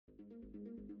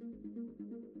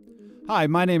Hi,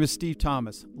 my name is Steve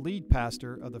Thomas, lead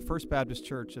pastor of the First Baptist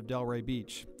Church of Delray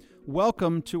Beach.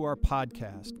 Welcome to our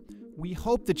podcast. We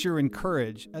hope that you're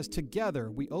encouraged as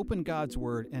together we open God's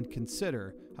Word and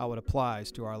consider how it applies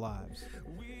to our lives.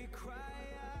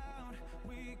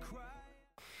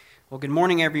 Well, good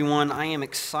morning, everyone. I am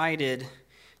excited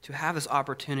to have this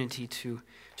opportunity to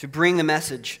bring the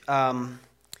message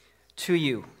to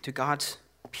you, to God's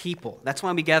people. That's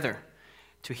why we gather,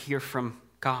 to hear from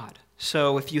God.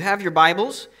 So if you have your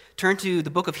Bibles, turn to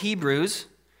the book of Hebrews.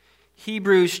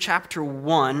 Hebrews chapter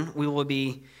 1. We will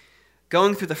be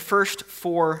going through the first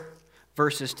 4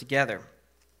 verses together.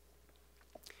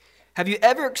 Have you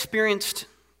ever experienced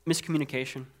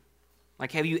miscommunication?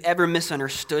 Like, have you ever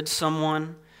misunderstood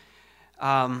someone?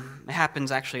 It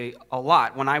happens actually a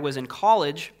lot. When I was in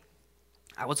college,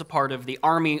 I was a part of the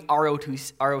Army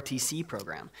ROTC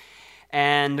program.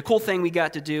 And the cool thing we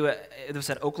got to do, it was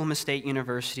at Oklahoma State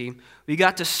University, we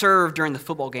got to serve during the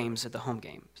football games at the home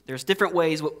games. There's different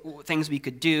ways, things we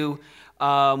could do.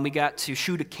 We got to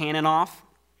shoot a cannon off.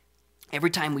 Every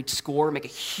time we'd score, make a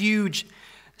huge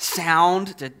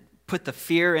sound to put the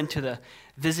fear into the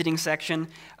visiting section.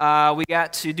 We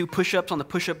got to do push-ups on the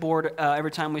push-up board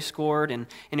every time we scored. And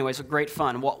anyways, it was great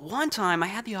fun. Well, one time I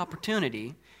had the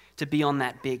opportunity to be on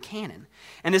that big cannon.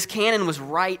 And this cannon was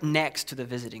right next to the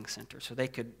visiting center, so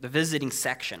the visiting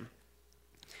section.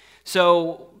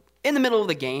 So in the middle of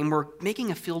the game, we're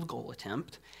making a field goal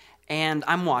attempt, and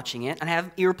I'm watching it, and I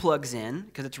have earplugs in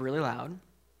because it's really loud.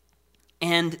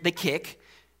 And they kick,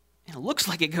 and it looks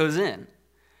like it goes in.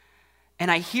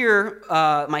 And I hear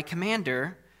my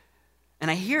commander, and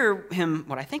I hear him,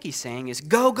 what I think he's saying is,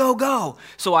 go, go, go.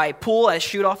 So I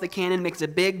shoot off the cannon, makes a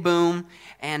big boom,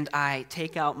 and I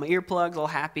take out my earplugs, all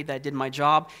happy that I did my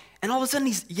job. And all of a sudden,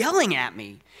 he's yelling at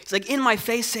me. He's like in my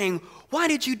face saying, why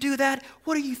did you do that?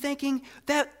 What are you thinking?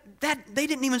 That they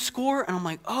didn't even score? And I'm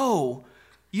like, oh,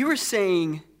 you were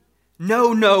saying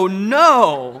no, no,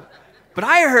 no. But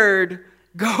I heard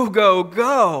go, go,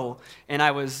 go. And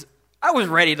I was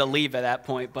ready to leave at that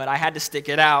point, but I had to stick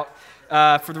it out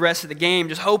for the rest of the game,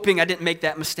 just hoping I didn't make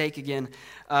that mistake again.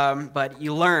 But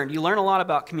you learn a lot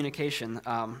about communication.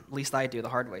 At least I do the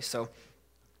hard way. So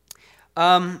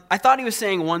I thought he was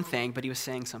saying one thing, but he was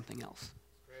saying something else.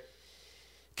 Great.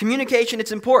 Communication,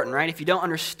 it's important, right? If you don't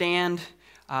understand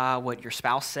what your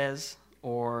spouse says,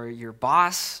 or your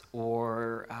boss,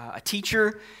 or a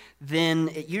teacher, then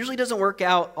it usually doesn't work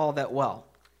out all that well.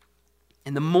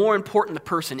 And the more important the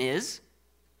person is,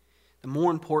 the more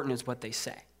important is what they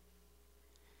say.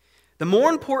 The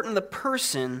more important the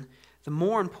person, the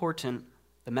more important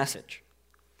the message.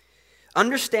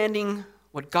 Understanding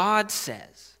what God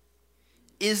says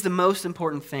is the most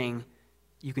important thing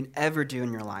you can ever do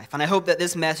in your life. And I hope that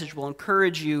this message will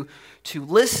encourage you to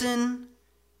listen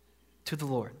to the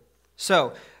Lord.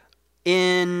 So,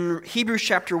 in Hebrews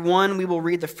chapter 1, we will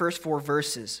read the first 4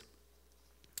 verses.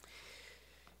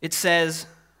 It says,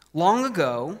 long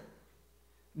ago,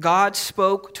 God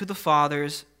spoke to the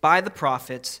fathers by the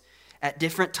prophets at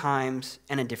different times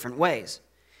and in different ways.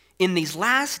 In these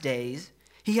last days,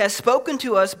 he has spoken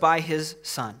to us by his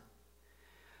Son.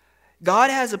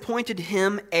 God has appointed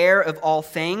him heir of all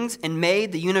things and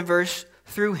made the universe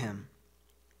through him.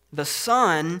 The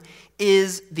Son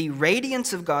is the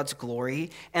radiance of God's glory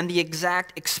and the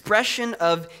exact expression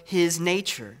of his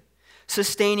nature,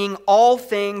 sustaining all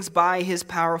things by his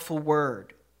powerful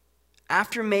word.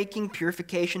 After making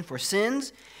purification for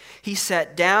sins, he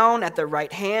sat down at the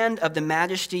right hand of the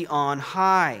Majesty on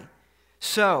high.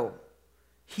 So,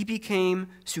 he became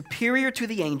superior to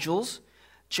the angels,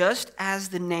 just as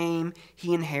the name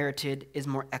he inherited is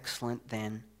more excellent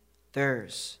than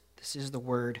theirs. This is the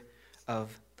word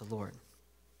of the Lord.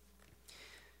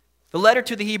 The letter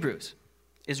to the Hebrews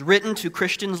is written to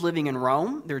Christians living in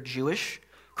Rome. They're Jewish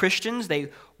Christians.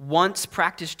 They once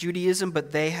practiced Judaism,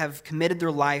 but they have committed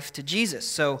their life to Jesus.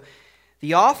 So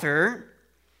the author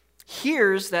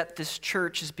hears that this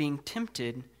church is being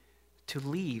tempted to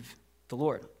leave the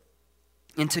Lord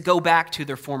and to go back to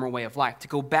their former way of life, to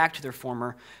go back to their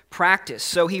former practice.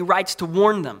 So he writes to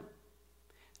warn them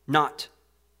not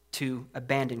to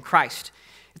abandon Christ.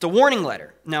 It's a warning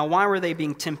letter. Now, why were they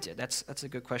being tempted? That's a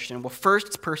good question. Well, first,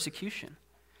 it's persecution.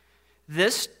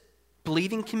 This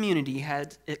believing community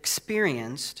had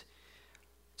experienced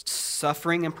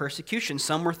suffering and persecution.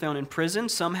 Some were thrown in prison.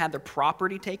 Some had their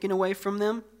property taken away from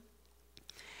them.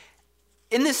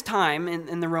 In this time,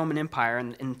 in the Roman Empire, in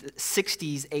the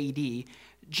 60s AD,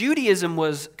 Judaism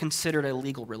was considered a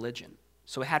legal religion,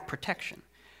 so it had protection.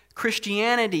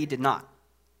 Christianity did not.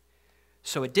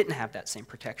 So it didn't have that same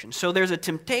protection. So there's a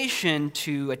temptation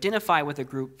to identify with a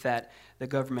group that the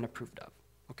government approved of,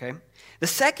 Okay? The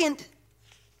second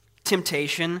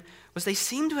temptation was they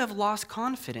seemed to have lost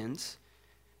confidence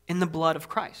in the blood of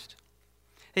Christ.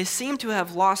 They seemed to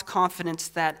have lost confidence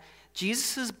that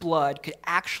Jesus' blood could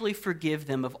actually forgive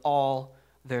them of all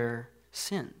their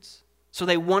sins. So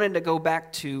they wanted to go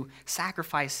back to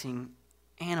sacrificing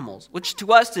animals, which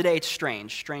to us today it's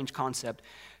strange concept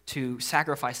to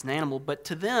sacrifice an animal, but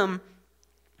to them,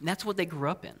 that's what they grew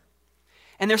up in.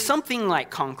 And there's something like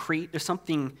concrete, there's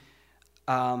something,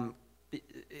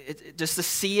 just to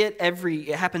see it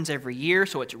happens every year,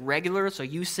 so it's regular, so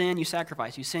you sin, you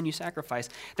sacrifice, you sin, you sacrifice.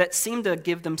 That seemed to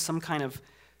give them some kind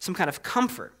of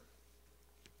comfort.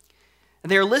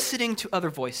 And they're listening to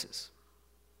other voices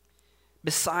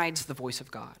besides the voice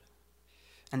of God,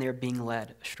 and they're being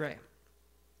led astray.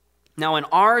 Now, in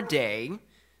our day,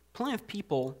 plenty of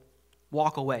people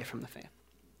walk away from the faith.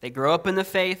 They grow up in the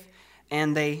faith,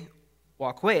 and they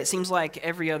walk away. It seems like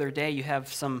every other day you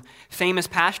have some famous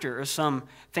pastor or some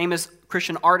famous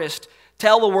Christian artist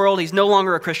tell the world he's no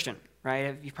longer a Christian,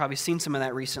 right? You've probably seen some of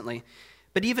that recently.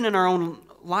 But even in our own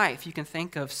life, you can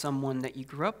think of someone that you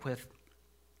grew up with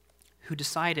who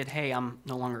decided, hey, I'm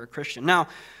no longer a Christian. Now,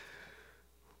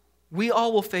 we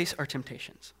all will face our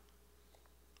temptations.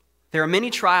 There are many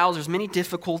trials, there's many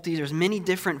difficulties, there's many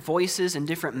different voices and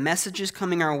different messages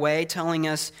coming our way telling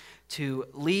us to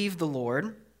leave the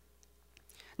Lord.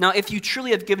 Now, if you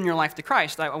truly have given your life to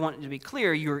Christ, I want it to be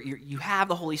clear, you have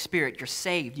the Holy Spirit, you're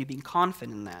saved, you've been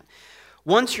confident in that.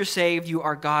 Once you're saved, you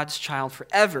are God's child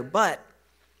forever, but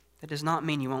that does not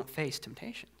mean you won't face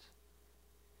temptations.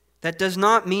 That does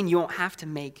not mean you won't have to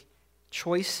make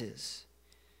choices.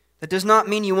 That does not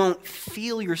mean you won't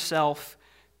feel yourself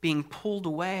being pulled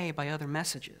away by other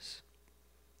messages.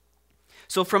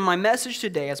 So from my message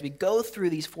today, as we go through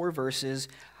these 4 verses,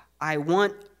 I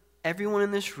want everyone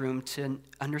in this room to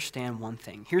understand one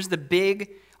thing. Here's the big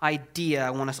idea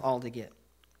I want us all to get.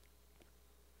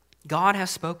 God has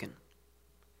spoken.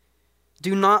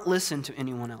 Do not listen to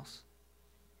anyone else.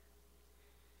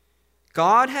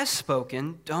 God has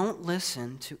spoken. Don't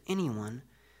listen to anyone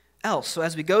else. So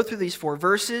as we go through these 4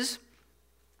 verses,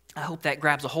 I hope that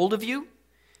grabs a hold of you,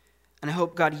 and I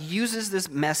hope God uses this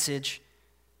message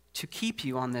to keep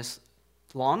you on this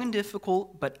long and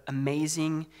difficult but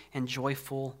amazing and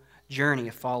joyful journey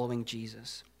of following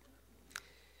Jesus.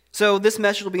 So this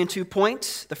message will be in 2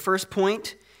 points. The first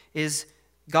point is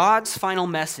God's final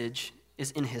message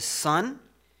is in his Son,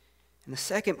 and the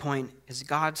second point is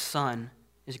God's Son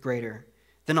is greater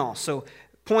than all. So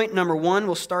point number 1,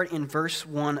 we'll start in verse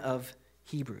 1 of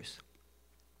Hebrews.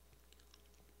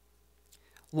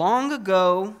 Long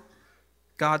ago,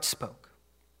 God spoke.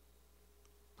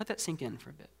 Let that sink in for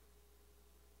a bit.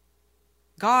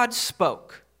 God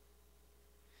spoke.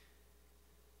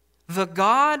 The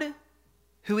God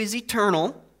who is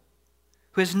eternal,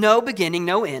 who has no beginning,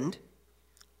 no end,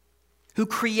 who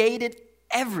created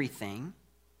everything,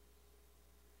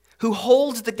 who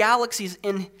holds the galaxies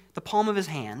in the palm of his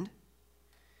hand,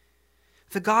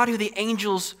 the God who the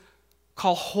angels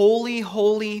call holy,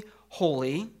 holy,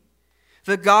 holy,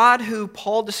 the God who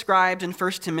Paul describes in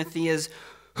 1 Timothy as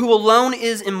who alone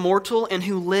is immortal and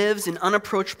who lives in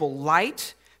unapproachable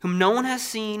light, whom no one has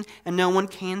seen and no one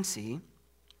can see,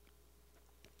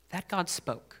 that God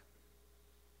spoke.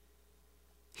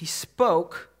 He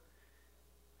spoke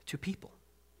to people.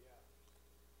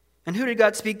 And who did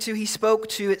God speak to? He spoke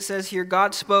to, it says here,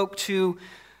 God spoke to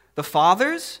the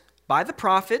fathers by the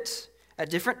prophets at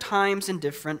different times in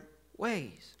different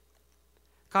ways.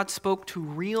 God spoke to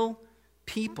real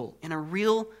people in a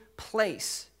real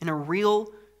place, in a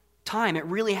real time. It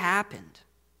really happened.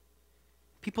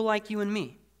 People like you and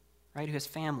me, right, who has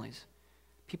families.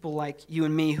 People like you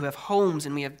and me who have homes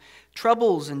and we have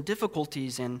troubles and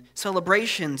difficulties and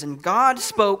celebrations. And God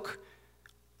spoke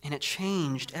and it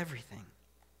changed everything.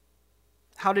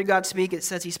 How did God speak? It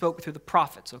says he spoke through the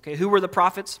prophets. Okay, who were the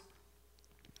prophets?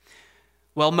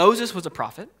 Well, Moses was a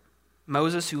prophet.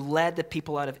 Moses, who led the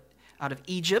people out of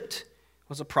Egypt,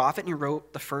 was a prophet, and he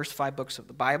wrote the first 5 books of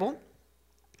the Bible.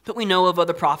 But we know of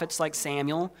other prophets like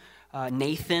Samuel.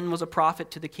 Nathan was a prophet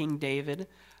to the King David.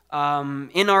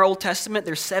 In our Old Testament,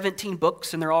 there's 17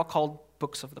 books, and they're all called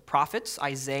books of the prophets,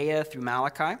 Isaiah through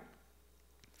Malachi.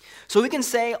 So we can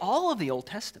say all of the Old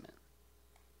Testament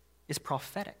is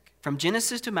prophetic. From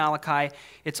Genesis to Malachi,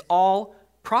 it's all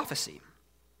prophecy.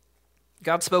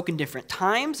 God spoke in different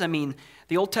times. I mean,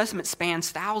 the Old Testament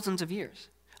spans thousands of years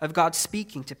of God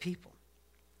speaking to people.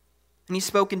 And he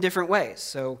spoke in different ways.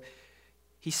 So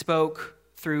he spoke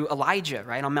through Elijah,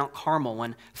 right, on Mount Carmel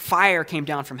when fire came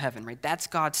down from heaven, right? That's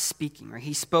God speaking, right?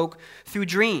 He spoke through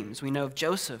dreams. We know of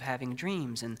Joseph having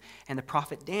dreams and the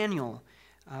prophet Daniel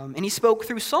And he spoke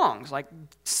through songs, like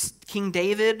King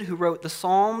David, who wrote the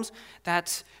Psalms.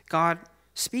 That's God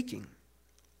speaking.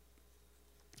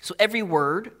 So every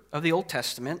word of the Old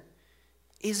Testament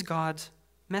is God's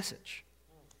message.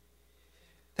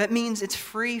 That means it's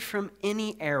free from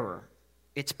any error.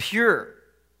 It's pure,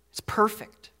 it's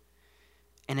perfect,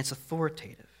 and it's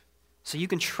authoritative. So you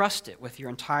can trust it with your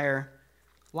entire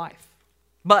life.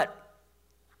 But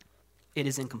it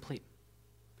is incomplete.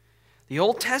 The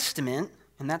Old Testament,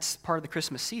 and that's part of the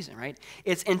Christmas season, right?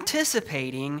 It's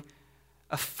anticipating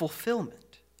a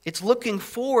fulfillment. It's looking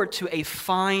forward to a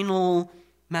final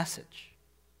message.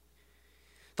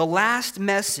 The last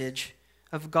message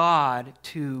of God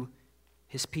to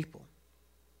his people.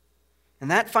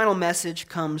 And that final message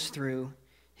comes through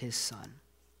his Son.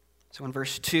 So in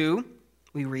verse 2,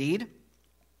 we read,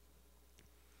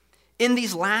 "In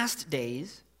these last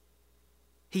days,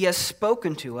 he has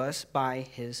spoken to us by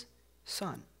his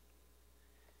Son."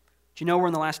 Do you know we're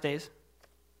in the last days?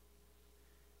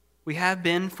 We have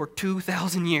been for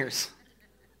 2,000 years.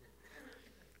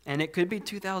 And it could be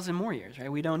 2,000 more years,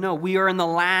 right? We don't know. We are in the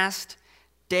last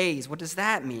days. What does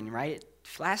that mean, right?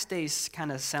 Last days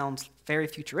kind of sounds very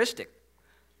futuristic.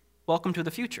 Welcome to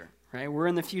the future, right? We're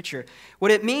in the future.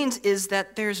 What it means is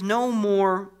that there's no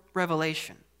more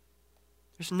revelation.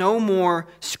 There's no more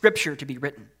scripture to be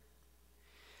written.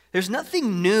 There's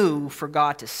nothing new for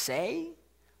God to say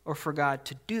or for God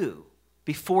to do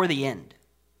before the end.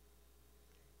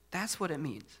 That's what it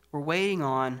means. We're waiting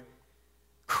on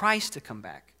Christ to come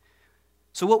back.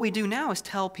 So what we do now is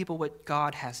tell people what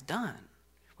God has done,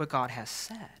 what God has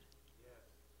said.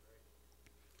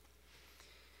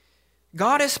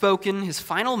 God has spoken his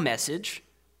final message,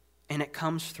 and it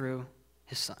comes through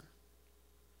his Son.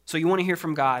 So you want to hear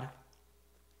from God?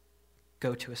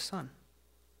 Go to his Son.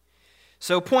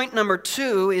 So point number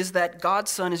 2 is that God's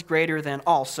Son is greater than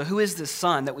all. So who is this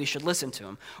Son that we should listen to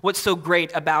him? What's so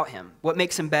great about him? What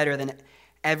makes him better than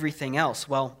everything else?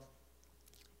 Well,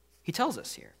 he tells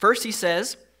us here. First he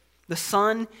says, the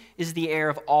Son is the heir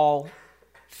of all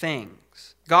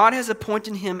things. God has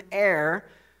appointed him heir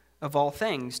of all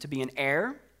things. To be an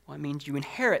heir, well, it means you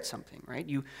inherit something, right?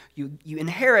 You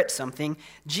inherit something.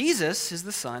 Jesus is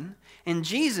the Son, and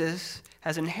Jesus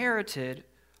has inherited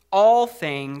all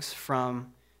things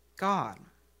from God.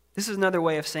 This is another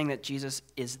way of saying that Jesus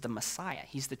is the Messiah.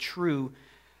 He's the true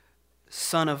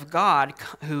Son of God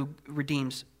who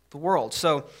redeems the world.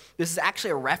 So this is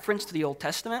actually a reference to the Old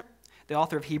Testament. The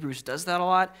author of Hebrews does that a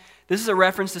lot. This is a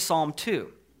reference to Psalm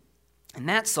 2. In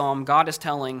that psalm, God is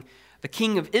telling the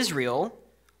king of Israel,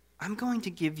 I'm going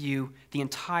to give you the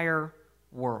entire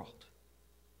world.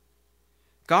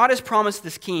 God has promised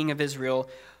this king of Israel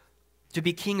to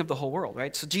be king of the whole world,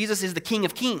 right? So Jesus is the King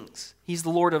of Kings. He's the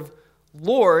Lord of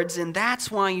Lords, and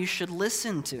that's why you should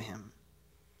listen to him.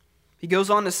 He goes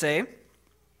on to say,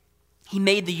 he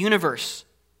made the universe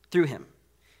through him.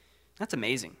 That's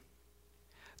amazing.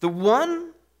 The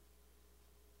one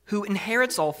who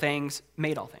inherits all things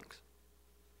made all things.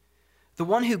 The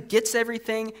one who gets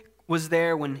everything was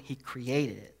there when he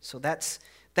created it. So that's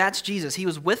Jesus. He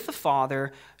was with the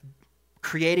Father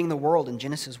creating the world in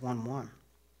Genesis 1:1.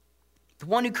 The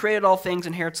one who created all things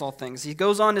inherits all things. He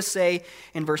goes on to say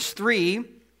in verse 3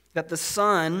 that the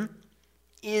Son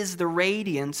is the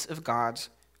radiance of God's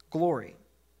glory.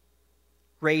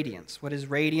 Radiance. What is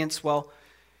radiance? Well,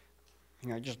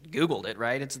 I just Googled it,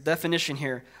 right? It's a definition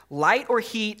here. Light or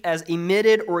heat as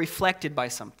emitted or reflected by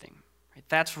something. Right?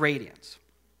 That's radiance.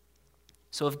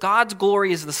 So if God's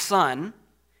glory is the sun,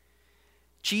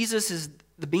 Jesus is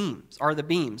the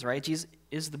beams, right? Jesus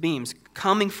is the beams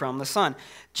coming from the sun.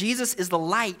 Jesus is the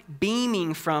light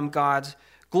beaming from God's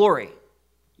glory.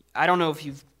 I don't know if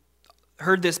you've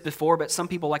heard this before, but some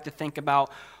people like to think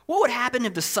about what would happen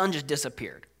if the sun just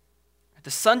disappeared? If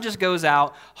the sun just goes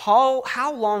out,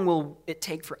 how long will it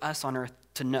take for us on earth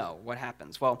to know what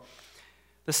happens? Well,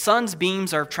 the sun's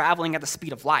beams are traveling at the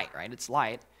speed of light, right? It's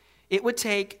light. It would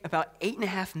take about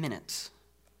 8.5 minutes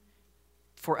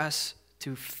for us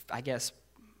to, I guess,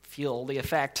 feel the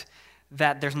effect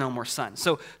that there's no more sun.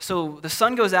 So the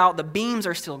sun goes out, the beams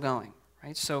are still going,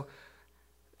 right? So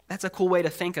that's a cool way to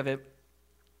think of it,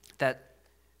 that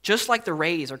just like the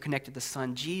rays are connected to the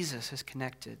sun, Jesus is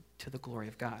connected to the glory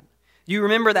of God. You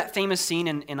remember that famous scene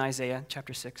in Isaiah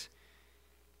chapter 6?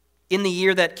 In the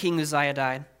year that King Uzziah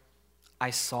died, I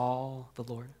saw the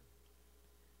Lord,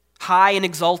 high and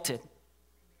exalted,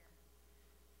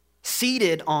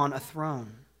 seated on a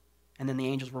throne. And then the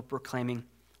angels were proclaiming,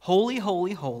 holy,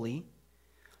 holy, holy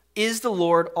is the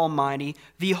Lord Almighty.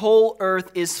 The whole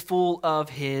earth is full of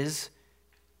his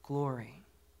glory.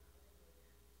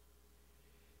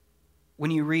 when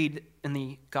you read in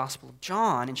the Gospel of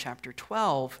John in chapter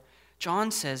 12, John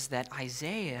says that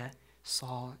Isaiah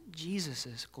saw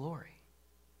Jesus' glory.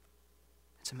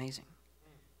 It's amazing.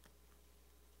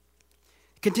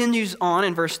 It continues on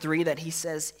in verse 3 that he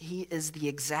says he is the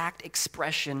exact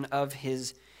expression of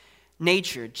his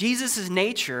nature. Jesus'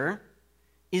 nature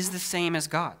is the same as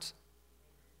God's.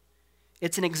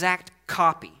 It's an exact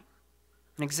copy,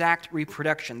 an exact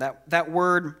reproduction. That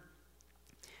word,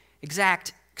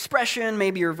 exact expression,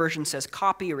 maybe your version says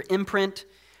copy or imprint,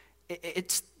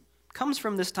 it comes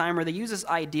from this time where they use this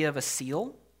idea of a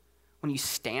seal. When you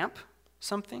stamp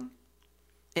something,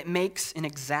 it makes an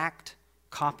exact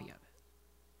copy of it.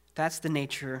 That's the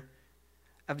nature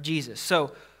of Jesus.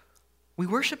 So we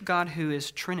worship God who is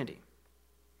Trinity.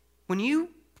 When you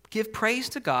give praise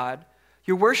to God,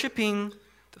 you're worshiping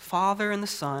the Father and the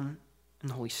Son and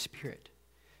the Holy Spirit.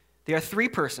 They are three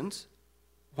persons,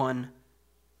 one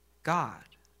God.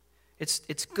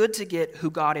 It's good to get who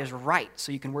God is right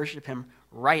so you can worship him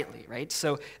rightly, right?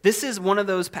 So this is one of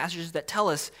those passages that tell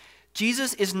us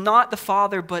Jesus is not the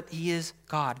Father, but he is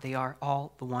God. They are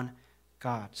all the one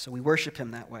God. So we worship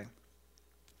him that way.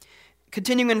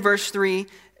 Continuing in verse 3,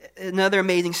 another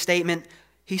amazing statement.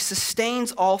 He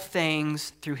sustains all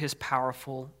things through his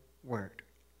powerful word.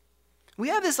 We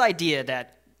have this idea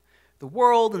that the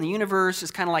world and the universe is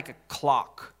kind of like a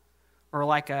clock or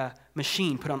like a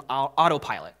machine put on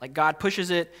autopilot. Like God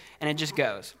pushes it and it just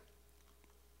goes.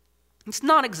 It's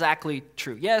not exactly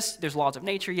true. Yes, there's laws of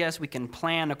nature. Yes, we can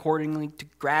plan accordingly to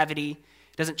gravity.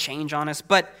 It doesn't change on us.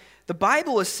 But the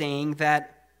Bible is saying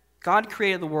that God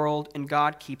created the world and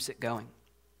God keeps it going.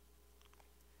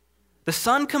 The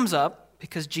sun comes up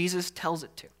because Jesus tells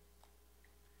it to.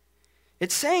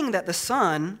 It's saying that the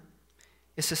sun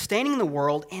is sustaining the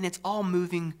world and it's all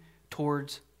moving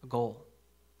towards a goal.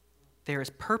 There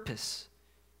is purpose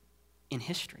in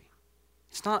history.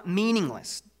 It's not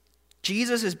meaningless.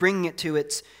 Jesus is bringing it to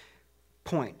its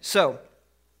point. So,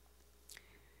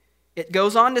 it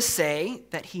goes on to say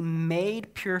that he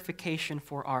made purification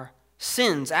for our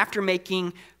sins after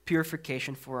making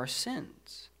purification for our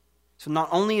sins. So not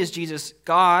only is Jesus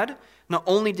God, not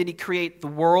only did he create the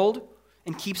world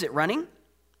and keeps it running,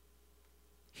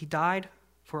 he died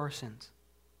for our sins.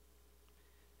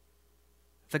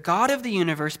 The God of the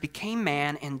universe became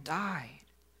man and died.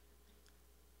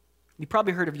 You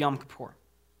probably heard of Yom Kippur.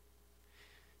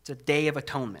 It's a day of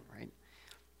atonement, right?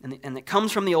 And it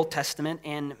comes from the Old Testament,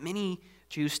 and many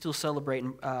Jews still celebrate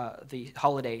the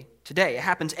holiday today. It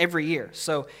happens every year.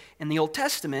 So in the Old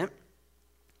Testament,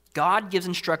 God gives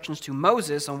instructions to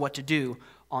Moses on what to do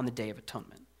on the Day of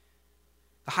Atonement.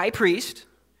 The high priest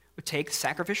would take the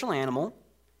sacrificial animal,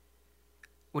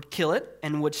 would kill it,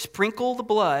 and would sprinkle the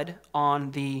blood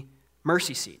on the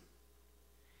mercy seat.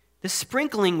 This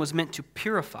sprinkling was meant to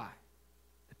purify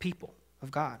the people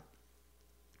of God.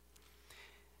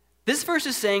 This verse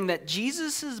is saying that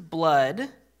Jesus' blood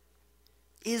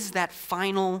is that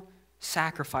final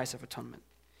sacrifice of atonement.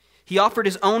 He offered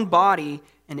his own body,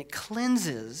 and it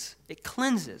cleanses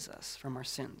us from our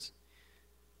sins.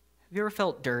 Have you ever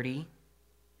felt dirty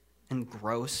and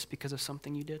gross because of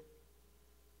something you did?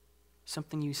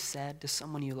 Something you said to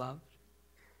someone you loved?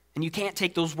 And you can't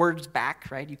take those words back,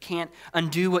 right? You can't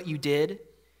undo what you did,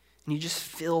 and you just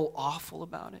feel awful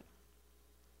about it.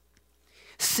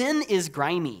 Sin is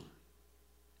grimy.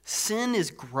 Sin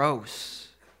is gross.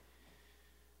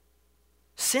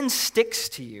 Sin sticks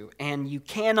to you, and you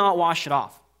cannot wash it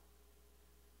off.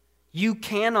 You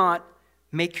cannot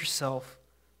make yourself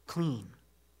clean.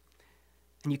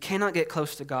 And you cannot get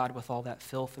close to God with all that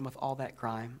filth and with all that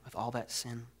grime, with all that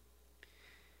sin.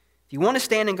 If you want to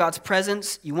stand in God's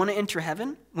presence, you want to enter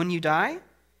heaven when you die,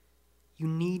 you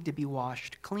need to be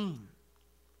washed clean.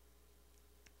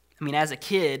 I mean, as a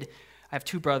kid, I have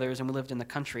two brothers, and we lived in the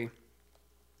country.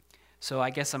 So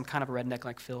I guess I'm kind of a redneck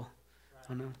like Phil. I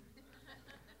don't know.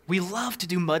 We loved to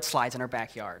do mudslides in our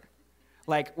backyard.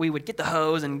 Like, we would get the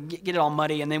hose and get it all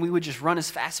muddy, and then we would just run as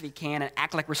fast as we can and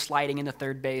act like we're sliding into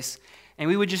third base. And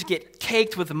we would just get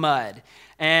caked with mud.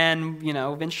 And,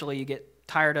 eventually you get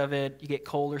tired of it, you get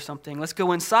cold or something. Let's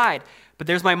go inside. But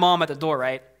there's my mom at the door,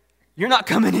 right? You're not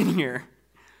coming in here.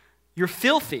 You're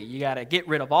filthy. You got to get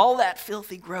rid of all that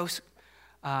filthy, gross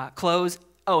clothes.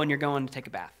 Oh, and you're going to take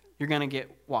a bath. You're going to get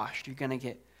washed. You're going to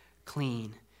get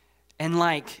clean. And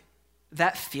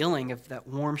that feeling of that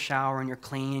warm shower and you're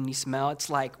clean and you smell, it's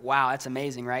like, wow, that's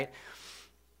amazing, right?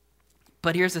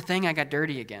 But here's the thing, I got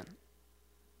dirty again.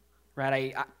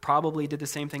 Right? I probably did the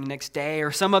same thing next day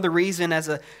or some other reason as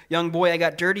a young boy I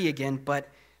got dirty again. But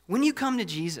when you come to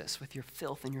Jesus with your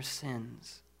filth and your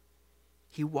sins,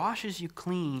 he washes you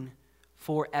clean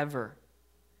forever.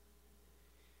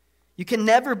 You can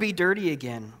never be dirty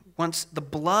again once the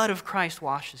blood of Christ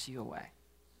washes you away.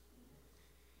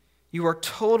 You are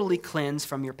totally cleansed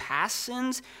from your past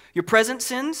sins, your present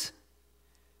sins,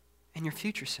 and your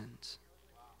future sins.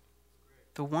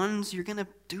 The ones you're going to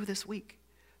do this week.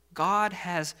 God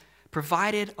has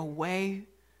provided a way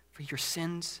for your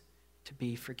sins to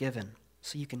be forgiven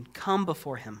so you can come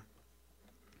before him.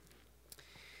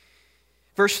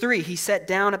 Verse 3, he sat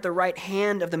down at the right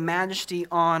hand of the majesty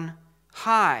on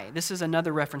high. This is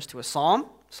another reference to a psalm,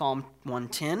 Psalm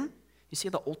 110. You see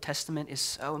how the Old Testament is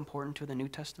so important to the New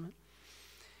Testament?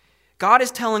 God is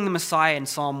telling the Messiah in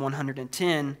Psalm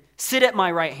 110, sit at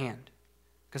my right hand,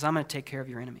 because I'm going to take care of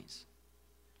your enemies.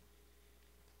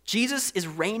 Jesus is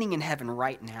reigning in heaven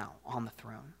right now on the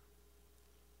throne.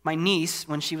 My niece,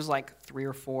 when she was like 3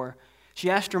 or 4, she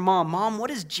asked her mom, Mom, what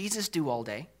does Jesus do all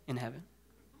day in heaven?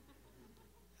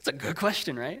 That's a good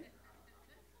question, right?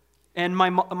 And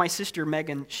my sister,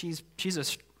 Megan, she's a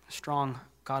strong,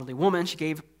 godly woman. She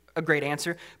gave a great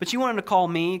answer, but she wanted to call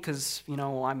me because,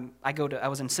 I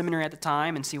was in seminary at the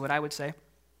time and see what I would say.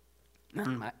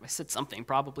 And I said something,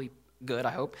 probably good,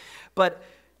 I hope. But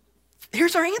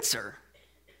here's our answer.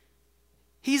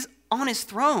 He's on his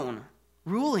throne,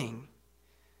 ruling,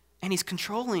 and he's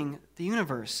controlling the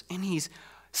universe, and he's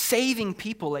saving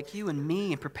people like you and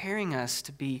me and preparing us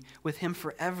to be with him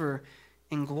forever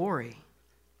in glory.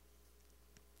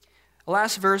 The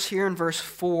last verse here in verse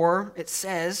 4, it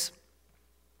says,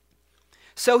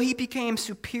 so he became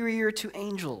superior to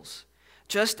angels,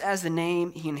 just as the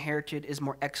name he inherited is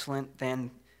more excellent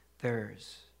than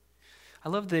theirs. I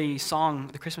love the song,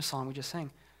 the Christmas song we just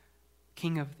sang,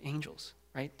 King of Angels,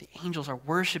 right? The angels are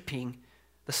worshiping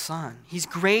the Son. He's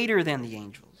greater than the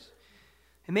angels.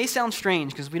 It may sound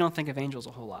strange because we don't think of angels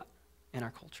a whole lot in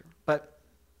our culture. But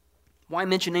why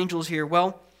mention angels here?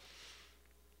 Well,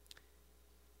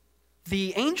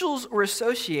 the angels were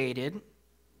associated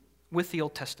with the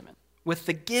Old Testament, with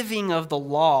the giving of the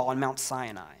law on Mount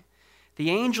Sinai. The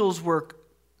angels were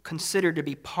considered to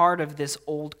be part of this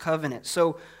old covenant.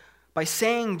 So by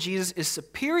saying Jesus is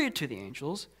superior to the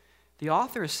angels, the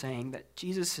author is saying that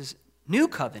Jesus' new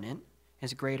covenant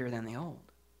is greater than the old.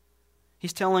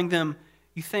 He's telling them,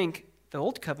 you think the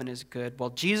old covenant is good, well,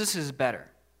 Jesus is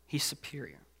better. He's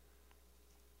superior.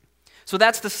 So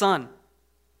that's the Son.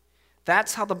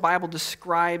 That's how the Bible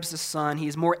describes the Son. He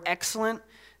is more excellent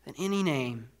than any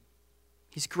name.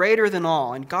 He's greater than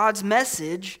all. And God's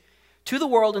message to the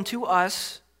world and to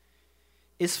us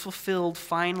is fulfilled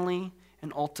finally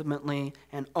and ultimately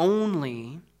and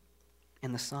only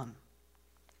in the Son.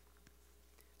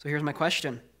 So here's my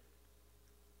question.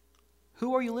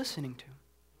 Who are you listening to?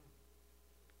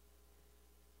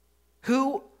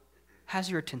 Who has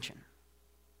your attention?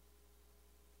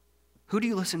 Who do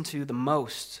you listen to the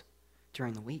most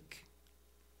during the week?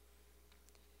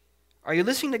 Are you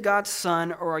listening to God's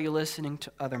Son, or are you listening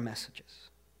to other messages?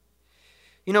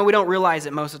 We don't realize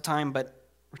it most of the time, but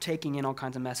we're taking in all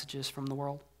kinds of messages from the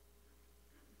world.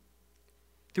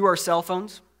 Through our cell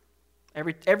phones,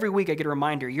 every week I get a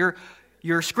reminder,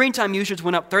 your screen time usage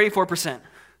went up 34%.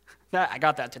 I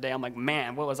got that today. I'm like,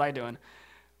 man, what was I doing?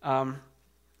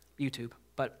 YouTube,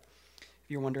 but if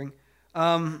you're wondering.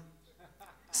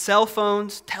 Cell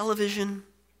phones, television,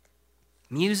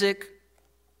 music,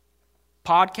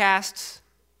 podcasts,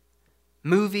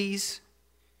 movies,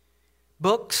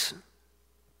 books,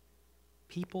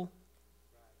 people.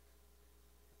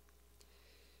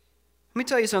 Let me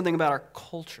tell you something about our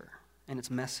culture and its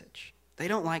message. They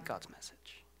don't like God's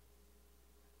message.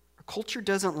 Our culture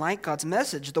doesn't like God's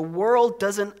message. The world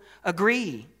doesn't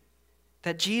agree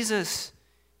that Jesus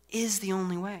is the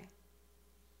only way.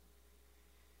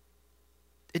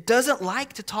 It doesn't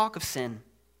like to talk of sin.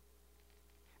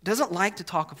 It doesn't like to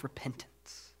talk of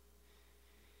repentance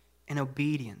and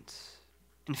obedience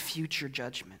and future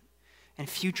judgment and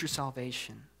future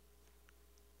salvation.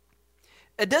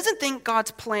 It doesn't think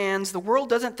God's plans, the world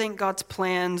doesn't think God's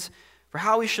plans for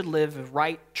how we should live are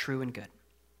right, true, and good.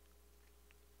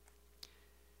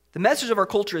 The message of our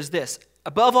culture is this: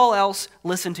 above all else,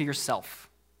 listen to yourself.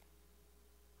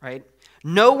 Right?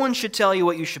 No one should tell you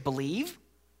what you should believe,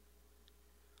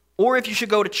 or if you should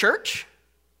go to church,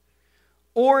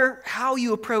 or how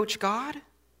you approach God.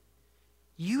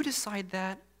 You decide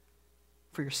that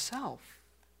for yourself.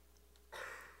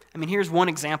 Here's one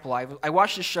example. I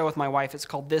watched this show with my wife. It's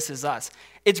called This Is Us.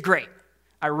 It's great.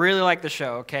 I really like the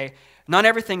show, okay? Not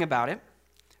everything about it,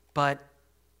 but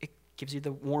it gives you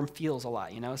the warm feels a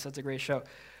lot, so it's a great show.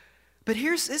 But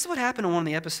this is what happened in one of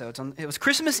the episodes. It was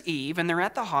Christmas Eve, and they're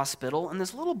at the hospital, and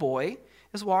this little boy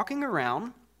is walking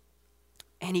around,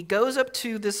 and he goes up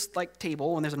to this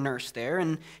table, and there's a nurse there,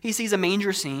 and he sees a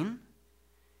manger scene,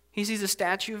 He sees a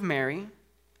statue of Mary,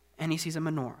 and he sees a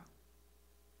menorah.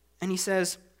 And he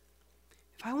says,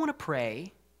 if I want to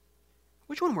pray,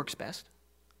 which one works best?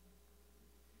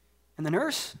 And the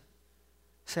nurse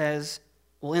says,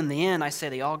 well, in the end, I say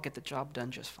they all get the job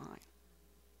done just fine.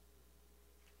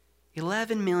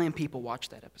 11 million people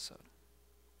watched that episode.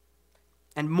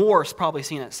 And more has probably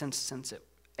seen it since it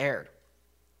aired.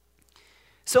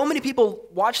 So many people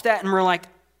watched that and were like,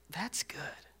 that's good.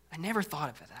 I never thought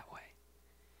of it that way.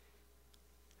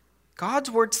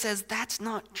 God's word says that's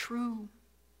not true.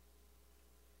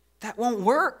 That won't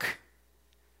work.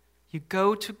 You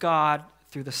go to God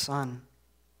through the Son.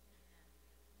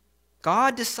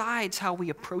 God decides how we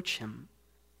approach him.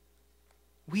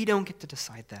 We don't get to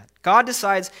decide that. God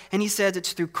decides, and he says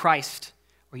it's through Christ,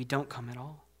 or you don't come at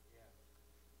all.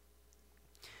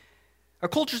 Our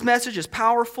culture's message is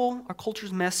powerful. Our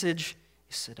culture's message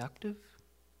is seductive.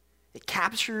 It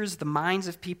captures the minds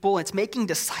of people. It's making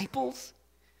disciples.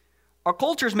 Our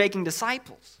culture is making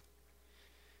disciples.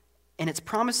 And it's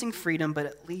promising freedom, but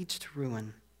it leads to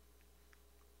ruin.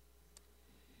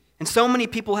 And so many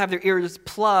people have their ears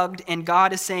plugged, and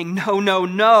God is saying, no, no,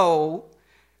 no.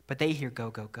 But they hear,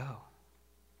 go, go, go.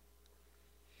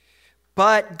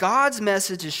 But God's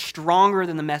message is stronger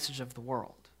than the message of the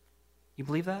world. You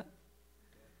believe that?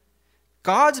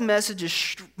 God's message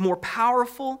is more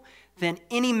powerful than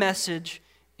any message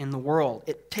in the world.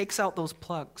 It takes out those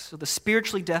plugs so the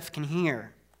spiritually deaf can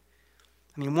hear.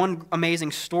 I mean, one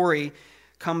amazing story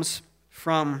comes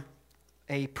from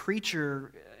a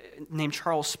preacher named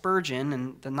Charles Spurgeon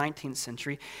in the 19th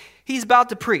century. He's about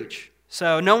to preach.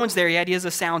 So no one's there yet. He has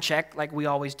a sound check, like we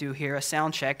always do here, a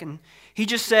sound check. And he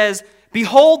just says,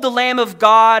 behold the Lamb of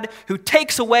God who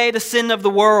takes away the sin of the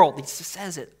world. He just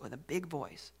says it with a big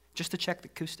voice, just to check the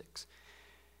acoustics.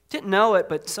 Didn't know it,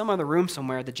 but some other room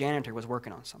somewhere, the janitor was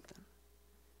working on something.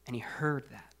 And he heard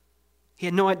that. He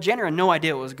had no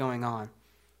idea what was going on.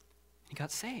 He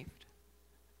got saved.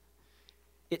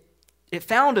 It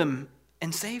found him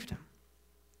and saved him.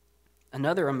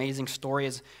 Another amazing story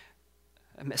is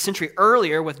a century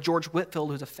earlier with George Whitefield,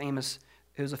 who's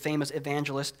a famous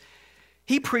evangelist.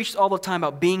 He preached all the time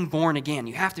about being born again.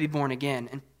 You have to be born again.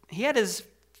 And he had his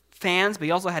fans, but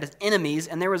he also had his enemies,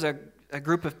 and there was a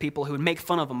group of people who would make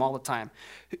fun of him all the time.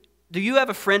 Do you have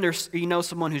a friend or you know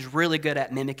someone who's really good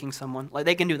at mimicking someone? Like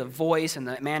they can do the voice and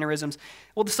the mannerisms.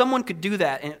 Well, someone could do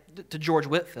that to George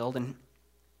Whitefield, and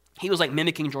he was like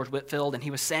mimicking George Whitefield, and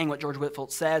he was saying what George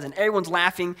Whitefield says, and everyone's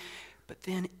laughing. But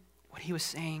then what he was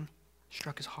saying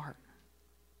struck his heart,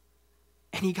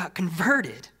 and he got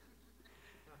converted.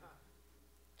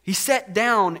 He sat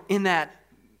down in that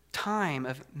time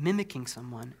of mimicking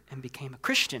someone and became a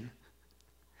Christian.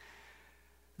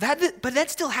 But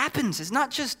that still happens. It's not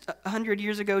just 100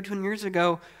 years ago, 200 years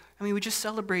ago. I mean, we just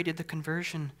celebrated the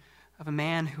conversion of a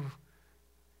man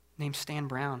named Stan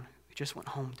Brown, who just went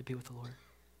home to be with the Lord,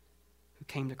 who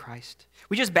came to Christ.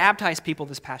 We just baptized people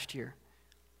this past year.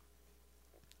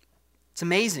 It's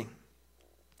amazing.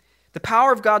 The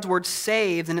power of God's word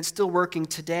saved, and it's still working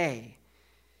today.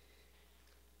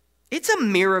 It's a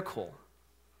miracle.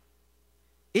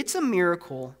 It's a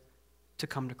miracle to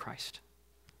come to Christ.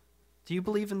 Do you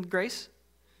believe in grace?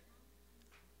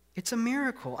 It's a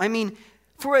miracle. I mean,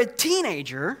 for a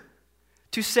teenager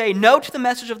to say no to the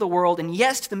message of the world and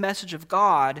yes to the message of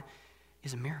God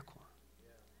is a miracle.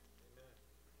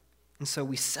 And so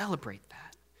we celebrate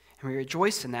that, and we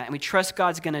rejoice in that, and we trust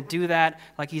God's going to do that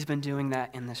like he's been doing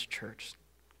that in this church.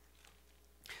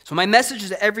 So my message is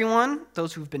to everyone,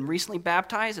 those who've been recently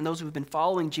baptized and those who've been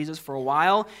following Jesus for a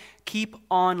while, keep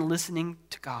on listening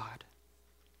to God.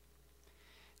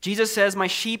 Jesus says, my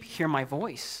sheep hear my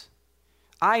voice.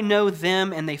 I know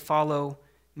them and they follow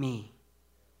me.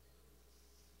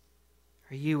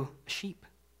 Are you a sheep?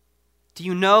 Do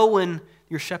you know when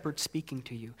your shepherd's speaking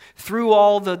to you? Through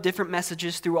all the different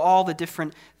messages, through all the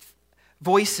different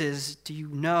voices, do you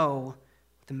know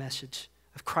what the message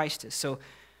of Christ is? So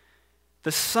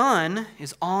the Son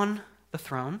is on the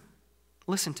throne.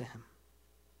 Listen to him.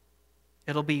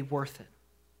 It'll be worth it.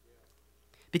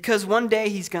 Because one day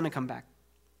he's going to come back.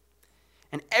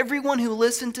 And everyone who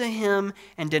listened to him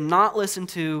and did not listen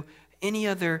to any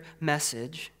other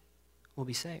message will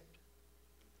be saved.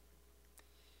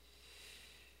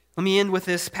 Let me end with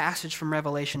this passage from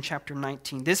Revelation chapter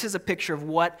 19. This is a picture of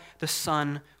what the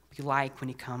Son will be like when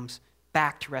he comes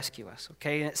back to rescue us.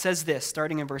 Okay, and it says this,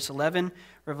 starting in verse 11,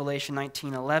 Revelation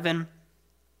 19:11.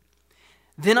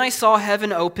 Then I saw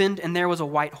heaven opened, and there was a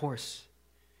white horse.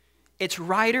 Its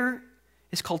rider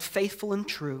is called Faithful and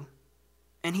True,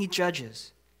 and he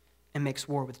judges and makes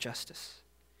war with justice.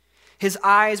 His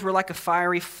eyes were like a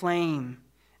fiery flame,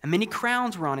 and many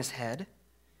crowns were on his head.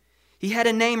 He had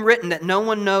a name written that no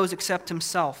one knows except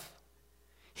himself.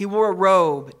 He wore a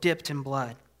robe dipped in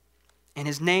blood, and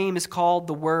his name is called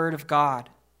the Word of God.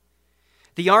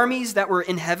 The armies that were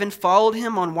in heaven followed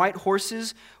him on white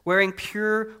horses, wearing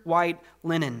pure white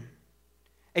linen.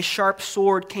 A sharp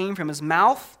sword came from his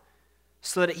mouth,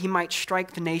 so that he might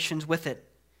strike the nations with it.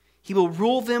 He will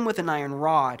rule them with an iron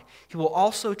rod. He will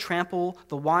also trample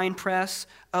the winepress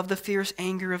of the fierce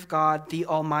anger of God, the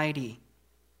Almighty.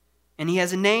 And he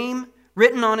has a name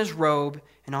written on his robe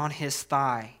and on his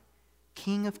thigh,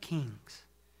 King of Kings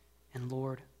and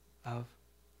Lord of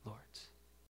Lords.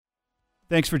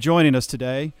 Thanks for joining us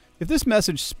today. If this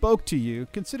message spoke to you,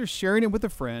 consider sharing it with a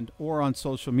friend or on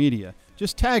social media.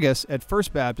 Just tag us at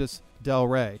First Baptist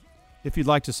Delray. If you'd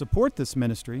like to support this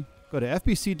ministry, go to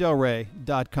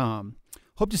fbcdelray.com.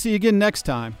 Hope to see you again next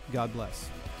time. God bless.